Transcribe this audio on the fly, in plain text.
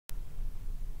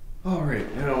All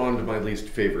right, now on to my least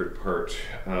favorite part,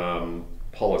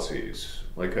 policies.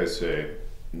 Like I say,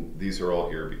 these are all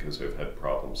here because I've had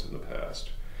problems in the past.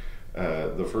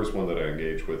 The first one that I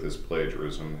engage with is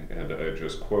plagiarism, and I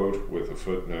just quote with a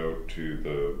footnote to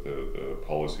the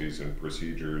policies and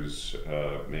procedures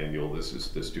manual. This is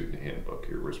the student handbook.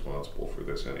 You're responsible for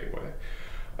this anyway.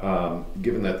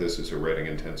 Given that this is a writing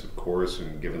intensive course,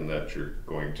 and given that you're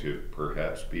going to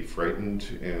perhaps be frightened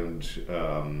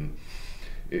and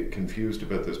confused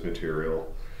about this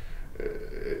material,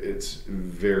 it's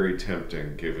very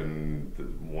tempting given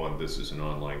one, this is an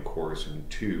online course, and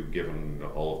two, given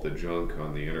all of the junk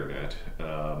on the internet,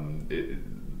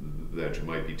 that you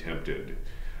might be tempted.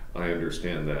 I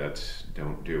understand that.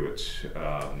 Don't do it,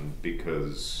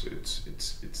 because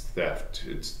it's theft.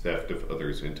 It's theft of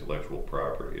others' intellectual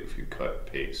property if you cut,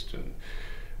 paste, and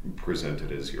present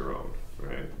it as your own.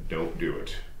 Right? Don't do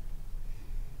it.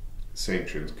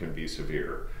 Sanctions can be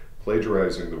severe.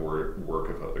 Plagiarizing the work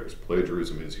of others.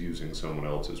 Plagiarism is using someone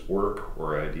else's work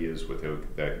or ideas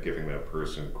without giving that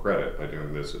person credit. By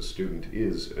doing this, a student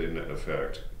is, in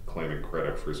effect, claiming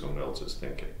credit for someone else's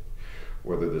thinking.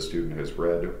 Whether the student has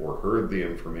read or heard the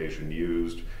information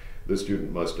used, the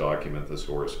student must document the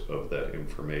source of that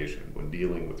information. When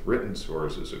dealing with written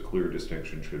sources, a clear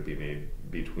distinction should be made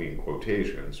between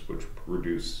quotations, which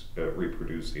reproduce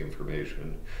the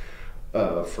information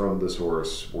from the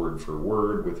source word for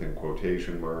word within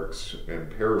quotation marks, and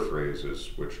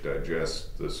paraphrases, which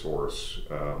digest the source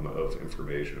of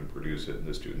information and produce it in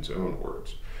the student's own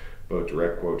words. Both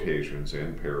direct quotations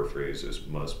and paraphrases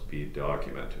must be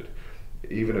documented.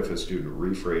 Even if a student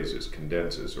rephrases,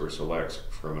 condenses, or selects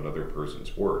from another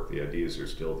person's work, the ideas are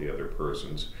still the other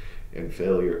person's, and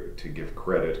failure to give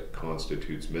credit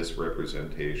constitutes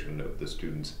misrepresentation of the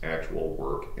student's actual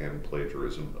work and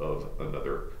plagiarism of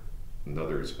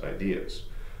another's ideas.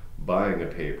 Buying a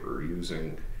paper,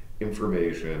 using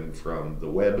information from the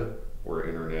web or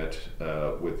internet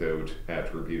without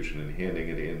attribution and handing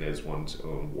it in as one's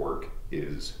own work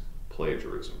is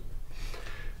plagiarism.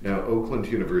 Now, Oakland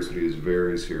University is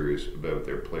very serious about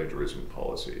their plagiarism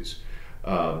policies.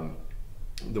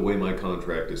 The way my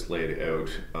contract is laid out,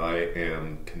 I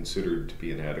am considered to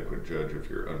be an adequate judge of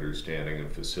your understanding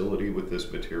and facility with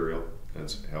this material.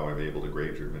 That's how I'm able to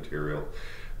grade your material.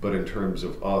 But in terms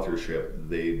of authorship,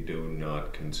 they do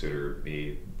not consider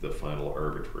me the final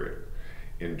arbitrator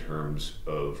in terms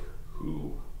of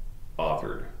who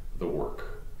authored the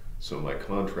work. So my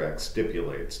contract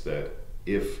stipulates that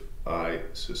if I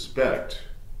suspect,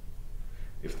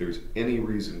 if there's any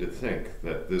reason to think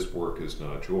that this work is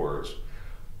not yours,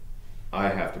 I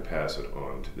have to pass it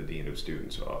on to the Dean of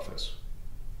Students' office,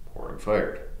 or I'm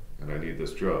fired, and I need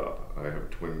this job. I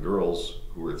have twin girls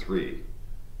who are 3,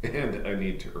 and I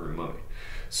need to earn money.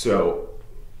 So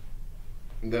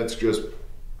that's just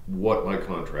what my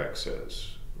contract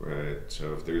says, right?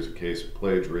 So if there's a case of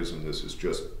plagiarism, this is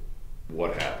just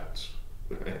what happens,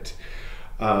 right?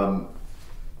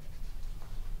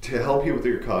 To help you with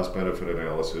your cost-benefit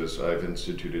analysis, I've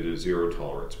instituted a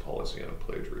zero-tolerance policy on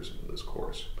plagiarism in this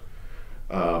course.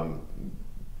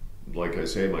 Like I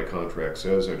say, my contract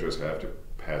says I just have to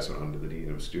pass it on to the Dean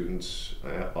of Students'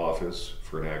 office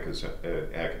for an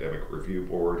academic review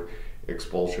board.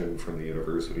 Expulsion from the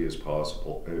university is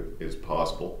possible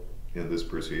in this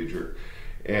procedure.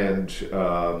 And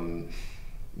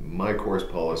my course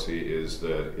policy is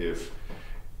that if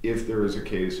there is a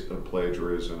case of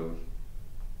plagiarism,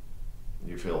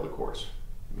 you fail the course.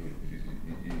 You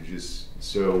just,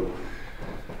 so,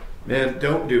 man,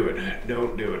 don't do it.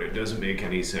 Don't do it. It doesn't make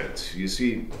any sense. You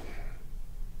see,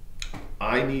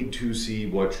 I need to see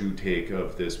what you take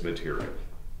of this material,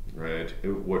 right?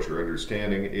 What your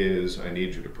understanding is. I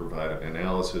need you to provide an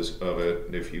analysis of it.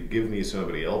 And if you give me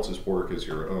somebody else's work as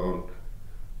your own,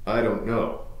 I don't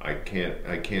know. I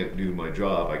can't do my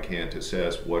job. I can't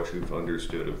assess what you've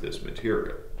understood of this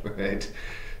material, right?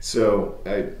 So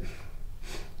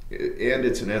and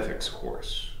it's an ethics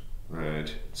course,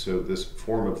 right? So this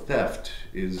form of theft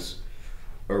is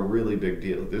a really big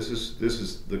deal. This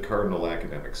is the cardinal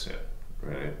academic sin,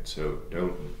 right? So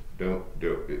don't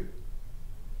do it.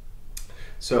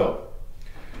 So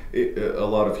a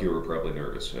lot of you are probably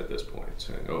nervous at this point,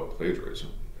 saying, "Oh,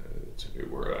 plagiarism. It's a new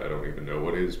word. I don't even know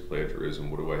what is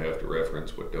plagiarism. What do I have to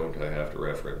reference? What don't I have to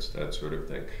reference?" That sort of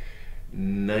thing.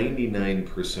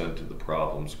 99% of the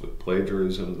problems with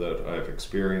plagiarism that I've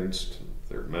experienced,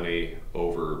 there are many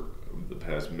over the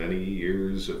past many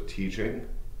years of teaching,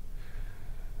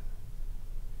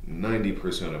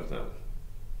 90% of them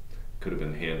could have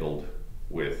been handled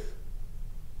with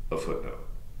a footnote,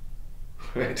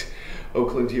 right?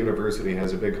 Oakland University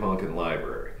has a big honkin'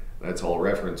 library. That's all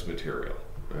reference material,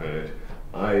 right?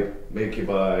 I make you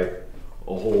buy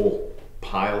a whole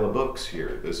pile of books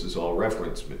here. This is all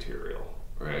reference material,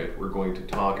 right? We're going to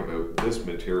talk about this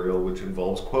material, which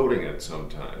involves quoting it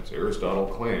sometimes. Aristotle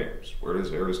claims. Where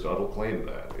does Aristotle claim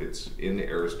that? It's in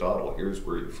Aristotle. Here's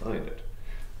where you find it,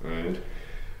 right?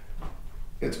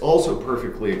 It's also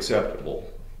perfectly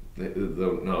acceptable,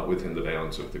 though not within the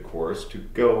bounds of the course, to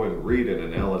go and read an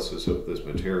analysis of this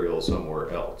material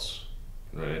somewhere else,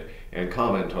 right? And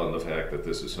comment on the fact that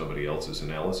this is somebody else's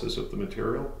analysis of the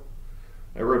material.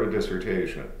 I wrote a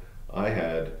dissertation. I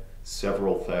had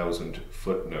several thousand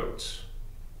footnotes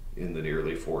in the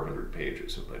nearly 400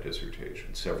 pages of my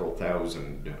dissertation, several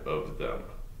thousand of them,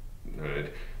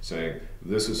 right? Saying,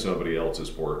 this is somebody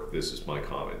else's work, this is my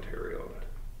commentary on it.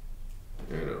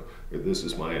 You know, or this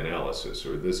is my analysis,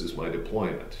 or this is my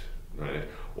deployment, right?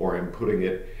 Or I'm putting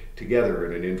it together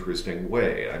in an interesting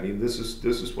way. I mean, this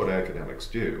is what academics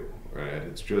do, right?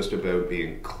 It's just about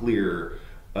being clear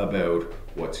about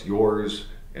what's yours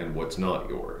and what's not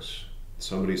yours. If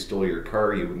somebody stole your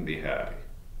car, you wouldn't be happy,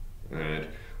 right?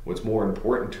 What's more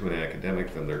important to an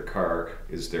academic than their car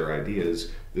is their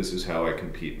ideas. This is how I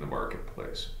compete in the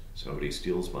marketplace. Somebody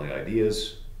steals my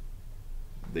ideas,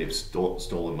 they've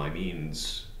stolen my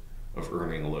means of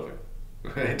earning a living,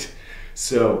 right?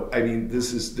 So, I mean,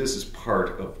 this is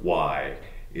part of why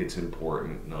it's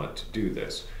important not to do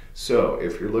this. So,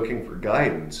 if you're looking for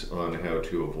guidance on how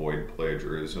to avoid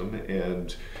plagiarism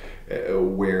and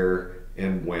where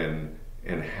and when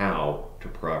and how to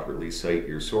properly cite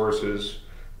your sources,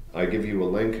 I give you a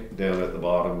link down at the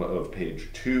bottom of page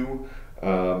 2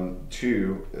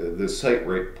 to the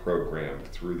CiteRate program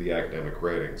through the Academic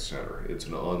Writing Center. It's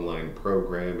an online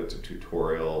program, it's a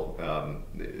tutorial.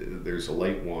 There's a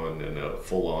light one and a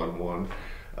full-on one.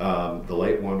 The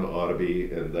light one ought to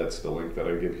be, and that's the link that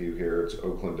I give you here, it's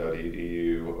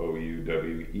oakland.edu,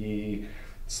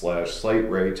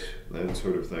 OUWE/CiteRate, that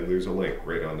sort of thing. There's a link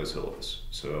right on the syllabus.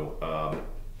 So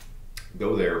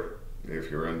go there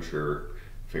if you're unsure,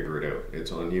 figure it out.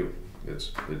 It's on you.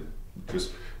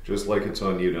 Just like it's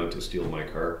on you not to steal my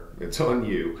car, it's on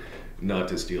you not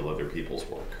to steal other people's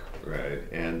work, right?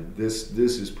 And this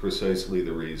is precisely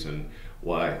the reason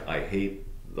why I hate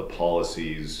the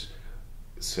policies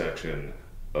section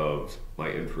of my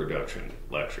introduction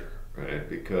lecture, right?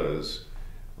 Because,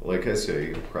 like I say,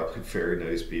 you're probably very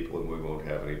nice people and we won't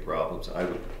have any problems. I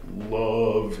would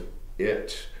love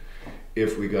it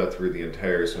if we got through the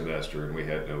entire semester and we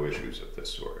had no issues of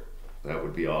this sort. That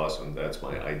would be awesome. That's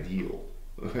my ideal,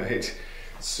 right?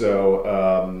 So,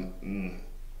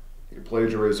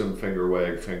 plagiarism, finger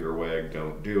wag,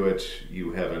 don't do it.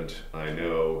 You haven't, I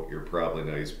know, you're probably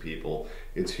nice people.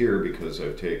 It's here because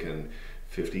I've taken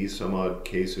 50 some odd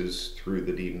cases through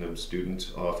the Dean of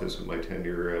Students office in my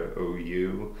tenure at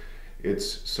OU.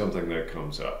 It's something that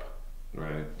comes up,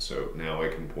 right? So now I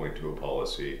can point to a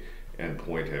policy and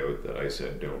point out that I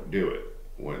said don't do it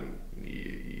when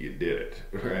you did it,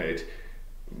 right?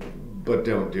 But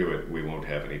don't do it, we won't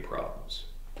have any problems,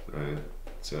 right?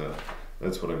 So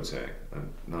that's what I'm saying.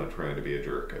 I'm not trying to be a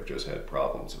jerk, I've just had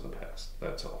problems in the past,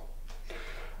 that's all.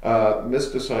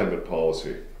 Missed assignment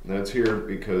policy. That's here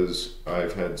because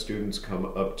I've had students come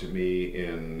up to me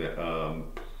in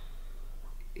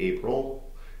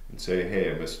April and say, hey,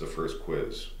 I missed the first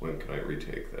quiz, when can I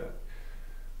retake that?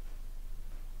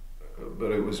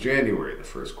 But it was January, the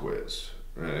first quiz,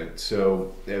 right?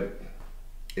 So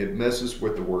it messes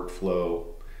with the workflow.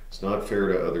 It's not fair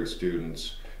to other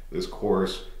students. This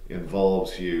course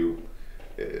involves you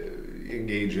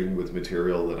engaging with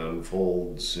material that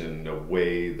unfolds in a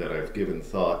way that I've given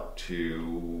thought to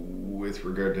with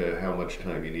regard to how much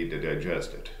time you need to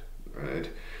digest it, right?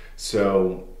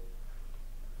 So,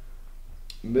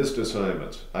 missed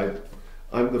assignments.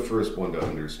 I'm the first one to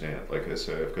understand. Like I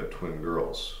said, I've got twin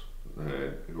girls,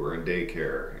 right, who are in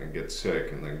daycare and get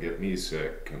sick and then get me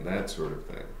sick and that sort of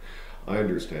thing. I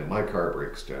understand. My car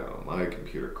breaks down, my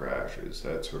computer crashes,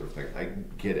 that sort of thing. I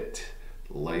get it.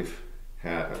 Life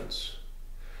happens.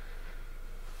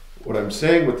 What I'm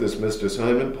saying with this missed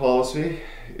assignment policy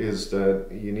is that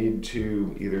you need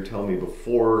to either tell me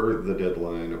before the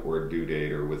deadline or due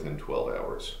date or within 12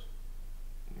 hours,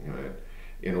 right,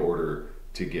 in order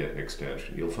to get an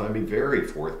extension. You'll find me very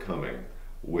forthcoming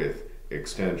with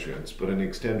extensions, but an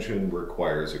extension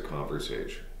requires a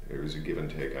conversation. There's a give and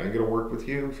take. I'm going to work with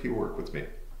you if you work with me.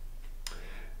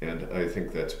 And I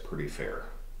think that's pretty fair.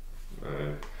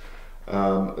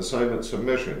 Assignment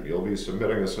submission. You'll be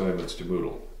submitting assignments to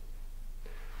Moodle.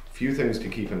 Few things to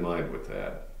keep in mind with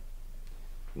that.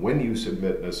 When you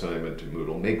submit an assignment to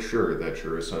Moodle, make sure that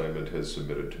your assignment has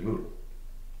submitted to Moodle.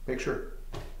 Make sure.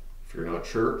 If you're not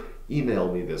sure,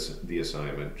 email me the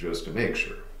assignment just to make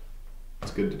sure.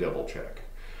 It's good to double check.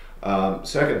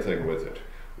 Second thing with it,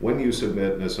 when you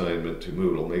submit an assignment to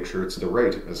Moodle, make sure it's the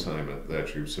right assignment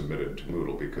that you've submitted to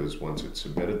Moodle, because once it's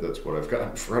submitted, that's what I've got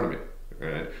in front of me.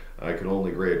 Right? I can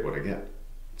only grade what I get.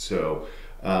 So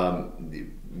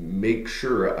make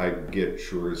sure I get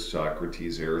your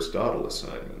Socrates Aristotle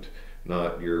assignment,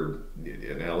 not your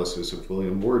analysis of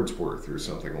William Wordsworth or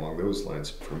something along those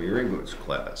lines from your English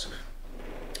class,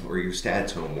 or your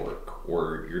stats homework,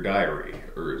 or your diary,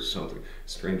 or something.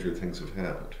 Stranger things have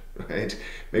happened, right?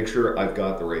 Make sure I've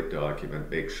got the right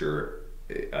document. Make sure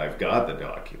I've got the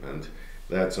document.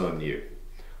 That's on you.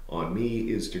 On me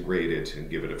is to grade it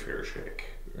and give it a fair shake,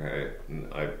 right?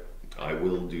 And I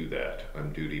will do that.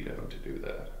 I'm duty bound to do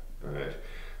that, right?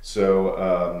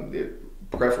 So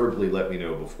preferably let me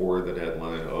know before the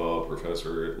deadline. Oh,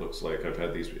 professor, it looks like I've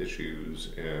had these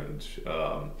issues, and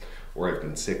or I've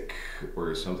been sick,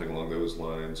 or something along those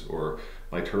lines, or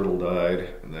my turtle died,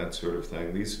 and that sort of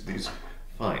thing. These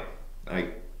fine.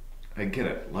 I get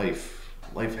it. Life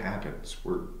happens.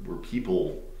 We're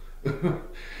people.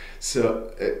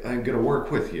 So I'm going to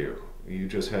work with you. You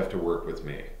just have to work with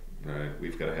me. Right?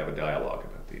 We've got to have a dialogue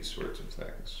about these sorts of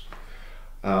things.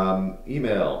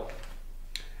 Email.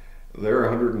 There are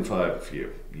 105 of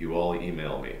you. You all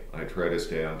email me. I try to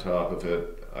stay on top of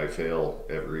it. I fail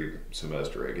every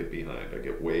semester. I get behind. I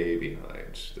get way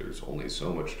behind. There's only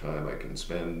so much time I can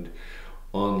spend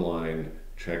online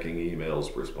checking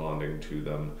emails, responding to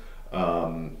them.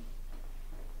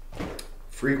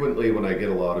 Frequently, when I get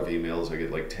a lot of emails, I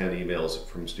get like 10 emails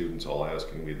from students all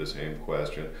asking me the same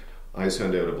question. I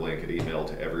send out a blanket email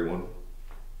to everyone.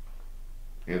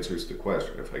 Answers the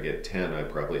question. If I get 10, I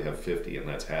probably have 50, and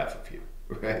that's half of you,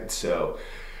 right? So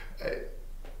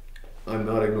I'm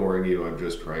not ignoring you. I'm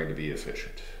just trying to be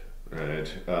efficient, right?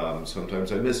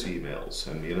 Sometimes I miss emails.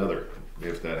 Send me another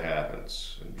if that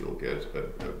happens, and you'll get a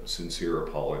sincere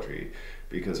apology,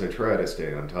 because I try to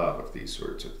stay on top of these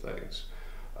sorts of things.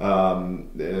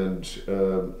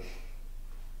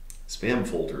 Spam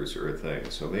folders are a thing,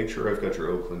 so make sure I've got your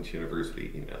Oakland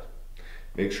University email.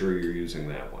 Make sure you're using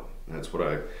that one. That's what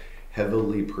I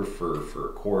heavily prefer for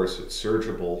a course. It's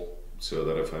searchable, so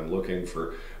that if I'm looking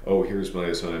for, oh, here's my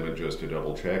assignment just to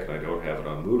double check, and I don't have it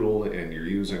on Moodle, and you're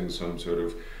using some sort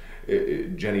of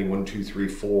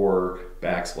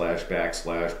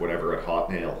Jenny1234 / whatever at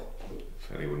Hotmail,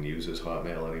 if anyone uses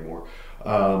Hotmail anymore,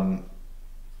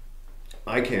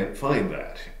 I can't find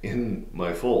that in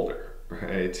my folder,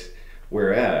 right?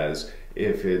 Whereas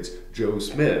if it's Joe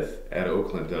Smith at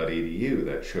oakland.edu,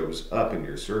 that shows up in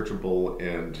your searchable,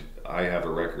 and I have a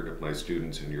record of my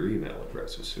students and your email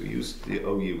addresses. So use the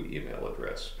OU email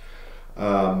address.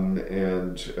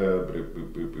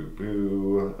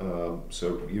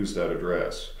 So use that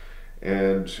address.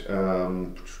 And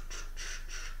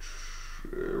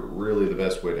really the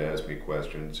best way to ask me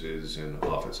questions is in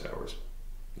office hours.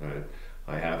 Right?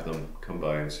 I have them come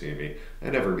by and see me. I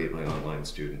never meet my online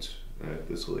students.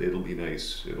 It'll be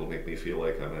nice. It'll make me feel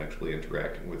like I'm actually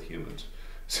interacting with humans.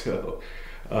 So,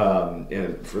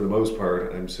 and for the most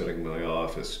part, I'm sitting in my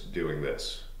office doing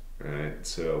this. Right?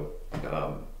 So,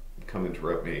 come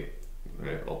interrupt me.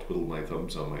 Right? I'll twiddle my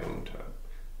thumbs on my own time.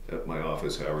 My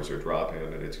office hours are drop in,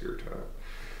 and it's your time.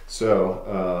 So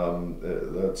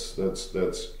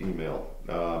that's email.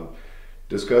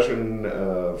 Discussion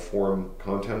forum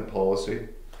content policy.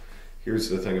 Here's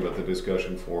the thing about the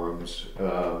discussion forums.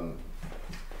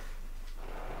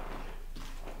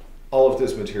 All of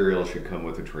this material should come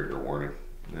with a trigger warning.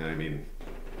 I mean,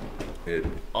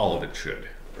 all of it should,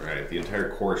 right? The entire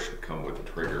course should come with a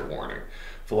trigger warning.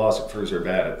 Philosophers are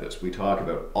bad at this. We talk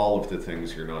about all of the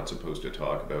things you're not supposed to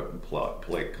talk about in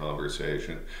polite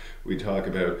conversation. We talk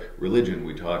about religion,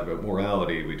 we talk about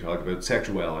morality, we talk about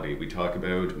sexuality, we talk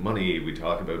about money, we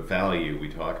talk about value, we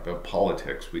talk about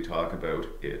politics, we talk about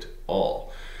it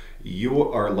all. You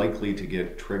are likely to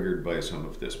get triggered by some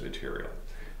of this material.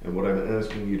 And what I'm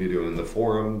asking you to do in the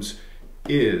forums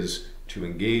is to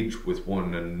engage with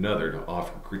one another, to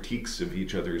offer critiques of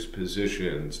each other's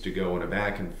positions, to go in a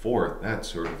back and forth, that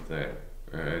sort of thing,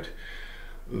 right?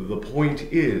 The point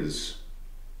is,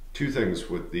 two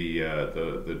things with the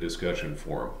discussion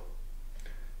forum.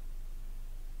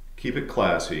 Keep it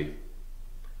classy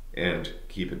and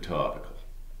keep it topical.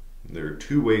 There are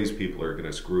two ways people are going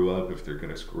to screw up if they're going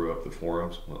to screw up the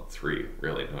forums. Well, three,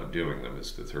 really. Not doing them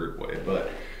is the third way, but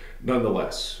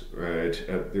nonetheless, right,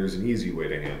 there's an easy way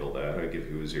to handle that. I give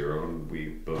you a 0 and we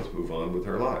both move on with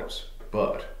our lives.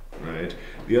 But, right,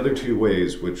 the other two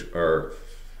ways, which are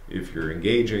if you're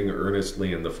engaging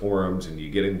earnestly in the forums and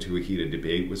you get into a heated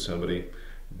debate with somebody,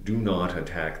 do not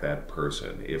attack that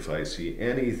person. If I see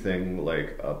anything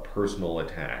like a personal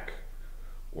attack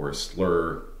or a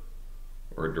slur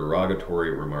or a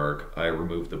derogatory remark, I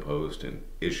remove the post and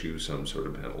issue some sort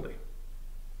of penalty.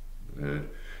 Right?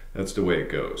 That's the way it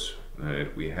goes.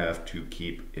 Right? We have to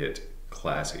keep it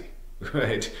classy.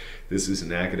 Right? This is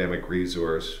an academic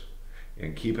resource,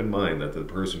 and keep in mind that the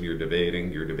person you're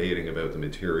debating about the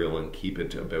material, and keep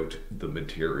it about the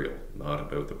material, not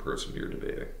about the person you're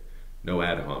debating. No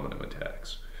ad hominem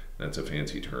attacks. That's a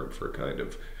fancy term for kind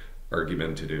of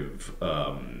argumentative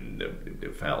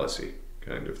fallacy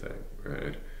kind of thing,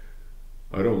 right?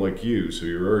 I don't like you, so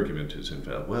your argument is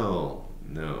invalid. Well,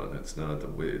 no, that's not the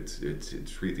way. It's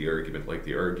treat the argument like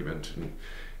the argument and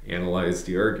analyze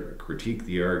the argument, critique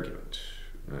the argument,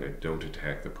 right? Don't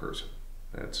attack the person.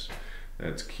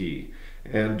 That's key.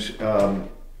 And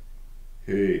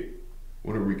hey,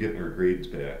 when are we getting our grades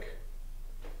back?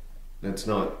 That's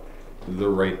not the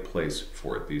right place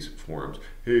for it, these forums.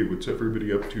 Hey, what's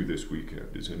everybody up to this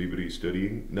weekend? Is anybody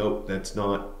studying? No, that's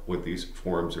not what these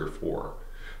forums are for.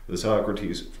 The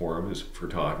Socrates forum is for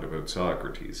talking about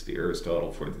Socrates. The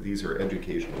Aristotle forum, these are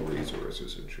educational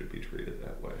resources and should be treated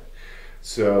that way.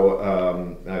 So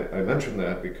I mention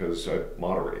that because I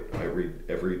moderate. I read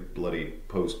every bloody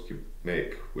post you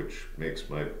make, which makes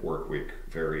my work week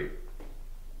very,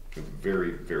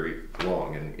 very, very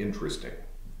long and interesting.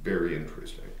 Very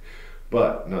interesting.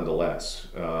 But nonetheless,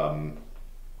 I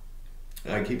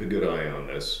keep a good eye on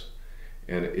this.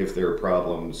 And if there are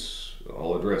problems,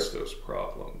 I'll address those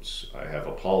problems. I have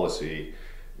a policy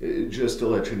just to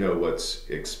let you know what's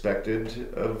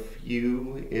expected of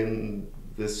you in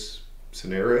this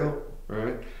scenario,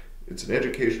 right? It's an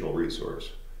educational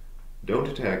resource. Don't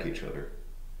attack each other,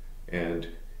 and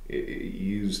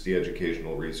use the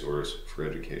educational resource for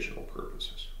educational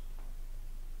purposes.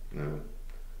 No,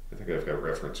 I think I've got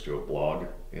reference to a blog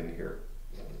in here.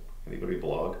 Anybody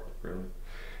blog, really?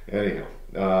 Anyhow,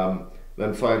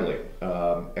 then finally,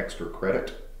 extra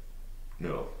credit.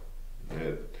 No.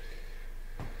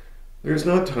 There's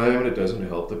not time, and it doesn't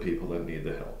help the people that need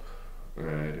the help.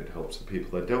 Right? It helps the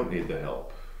people that don't need the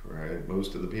help. Right?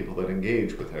 Most of the people that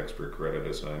engage with extra credit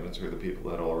assignments are the people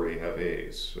that already have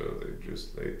A's, so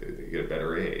they get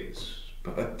better A's.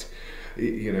 But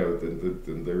you know,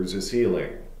 there's a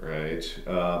ceiling, right?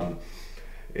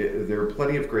 There are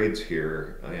plenty of grades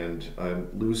here, and I'm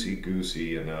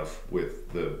loosey-goosey enough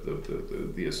with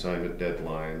the assignment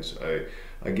deadlines.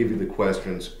 I give you the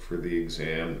questions for the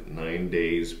exam 9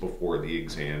 days before the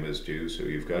exam is due, so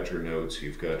you've got your notes,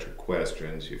 you've got your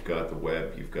questions, you've got the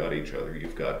web, you've got each other,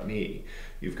 you've got me.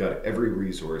 You've got every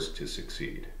resource to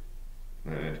succeed.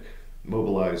 And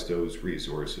mobilize those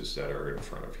resources that are in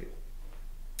front of you.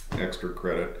 Extra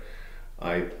credit,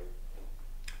 I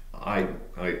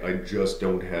just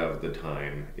don't have the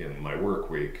time in my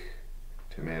work week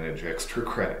to manage extra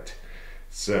credit.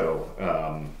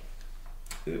 So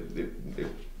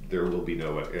there will be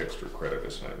no extra credit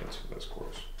assignments in this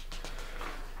course.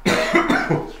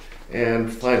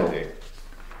 And finally,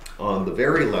 on the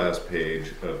very last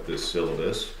page of this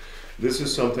syllabus, this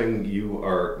is something you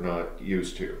are not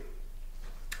used to.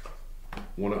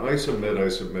 When I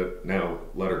submit now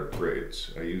letter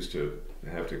grades. I used to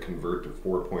have to convert to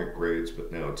 4-point grades,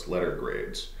 but now it's letter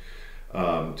grades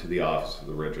to the Office of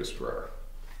the Registrar.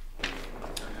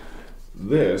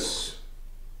 This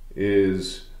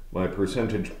is my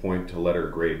percentage point to letter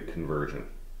grade conversion.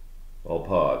 I'll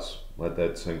pause, let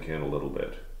that sink in a little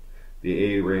bit.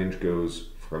 The A range goes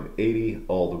from 80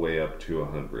 all the way up to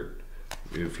 100.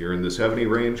 If you're in the 70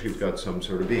 range, you've got some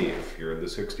sort of B. If you're in the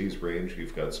 60s range,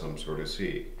 you've got some sort of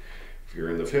C. If you're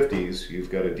in the 50s, you've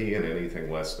got a D, and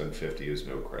anything less than 50 is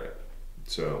no credit.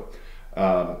 So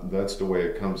that's the way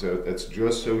it comes out. That's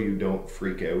just so you don't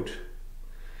freak out.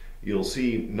 You'll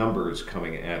see numbers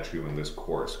coming at you in this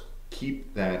course.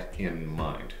 Keep that in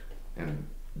mind and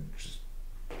just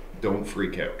don't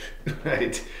freak out,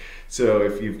 right? So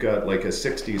if you've got like a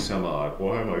 60 some odd,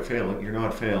 why am I failing? You're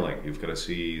not failing. You've got to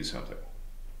see something,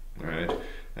 right?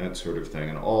 That sort of thing.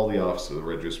 And all the Office of the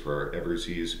Registrar ever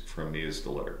sees from me is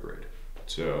the letter grade.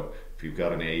 So if you've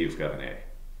got an A, you've got an A.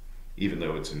 Even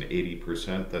though it's an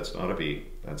 80%, that's not a B,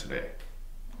 that's an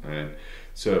A. Right?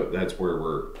 So that's where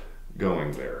we're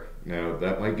going there. Now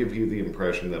that might give you the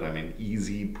impression that I'm an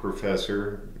easy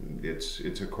professor. It's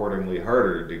accordingly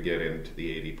harder to get into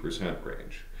the 80%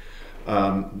 range.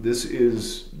 This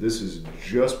is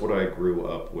just what I grew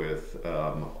up with.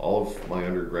 All of my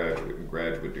undergraduate and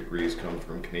graduate degrees come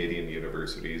from Canadian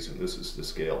universities, and this is the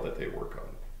scale that they work on.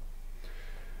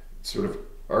 sort of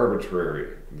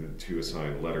arbitrary to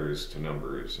assign letters to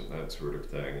numbers and that sort of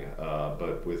thing.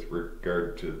 But with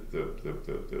regard to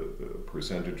the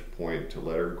percentage point to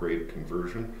letter grade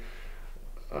conversion,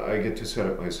 I get to set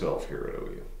it myself here at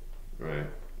OU, right?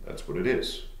 That's what it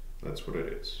is. That's what it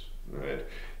is, right?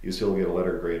 You still get a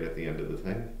letter grade at the end of the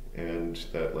thing, and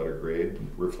that letter grade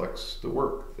reflects the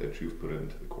work that you've put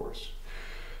into the course.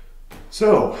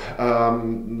 So,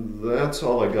 that's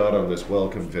all I got on this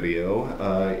welcome video.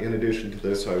 In addition to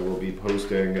this, I will be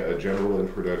posting a general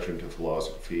introduction to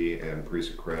philosophy and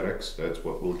pre-Socratics. That's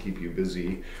what will keep you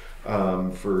busy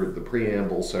for the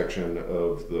preamble section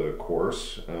of the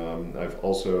course. I've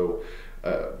also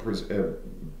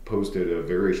posted a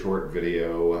very short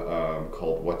video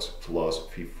called What's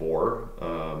Philosophy For,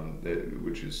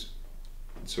 which is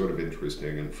sort of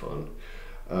interesting and fun.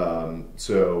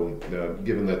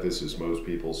 Given that this is most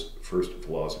people's first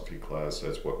philosophy class,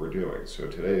 that's what we're doing. So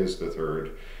today is the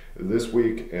 3rd. This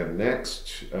week and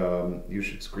next, you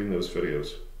should screen those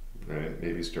videos, right?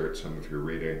 Maybe start some of your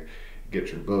reading,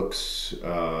 get your books,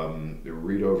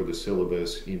 read over the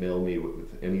syllabus, email me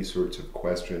with any sorts of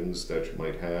questions that you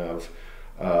might have,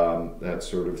 that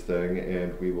sort of thing,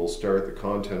 and we will start the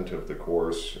content of the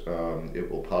course. It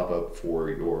will pop up for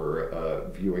your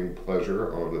viewing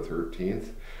pleasure on the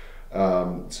 13th.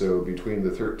 So between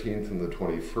the 13th and the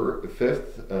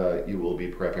 25th, you will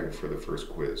be prepping for the first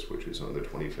quiz, which is on the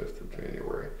 25th of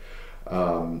January.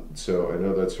 So I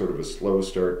know that's sort of a slow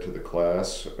start to the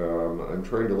class. I'm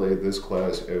trying to lay this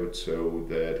class out so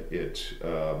that it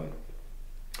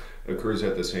occurs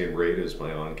at the same rate as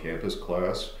my on-campus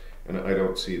class, and I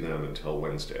don't see them until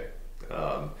Wednesday.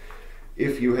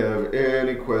 If you have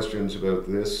any questions about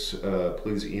this,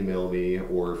 please email me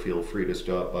or feel free to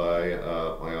stop by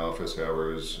my office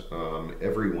hours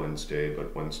every Wednesday,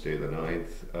 but Wednesday the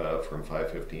 9th from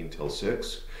 5:15 till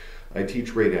 6. I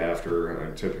teach right after.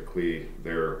 I'm typically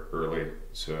there early,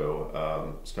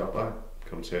 so stop by,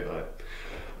 come say hi.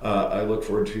 I look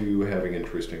forward to having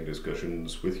interesting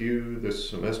discussions with you this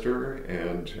semester,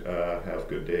 and have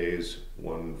good days,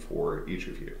 one for each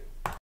of you.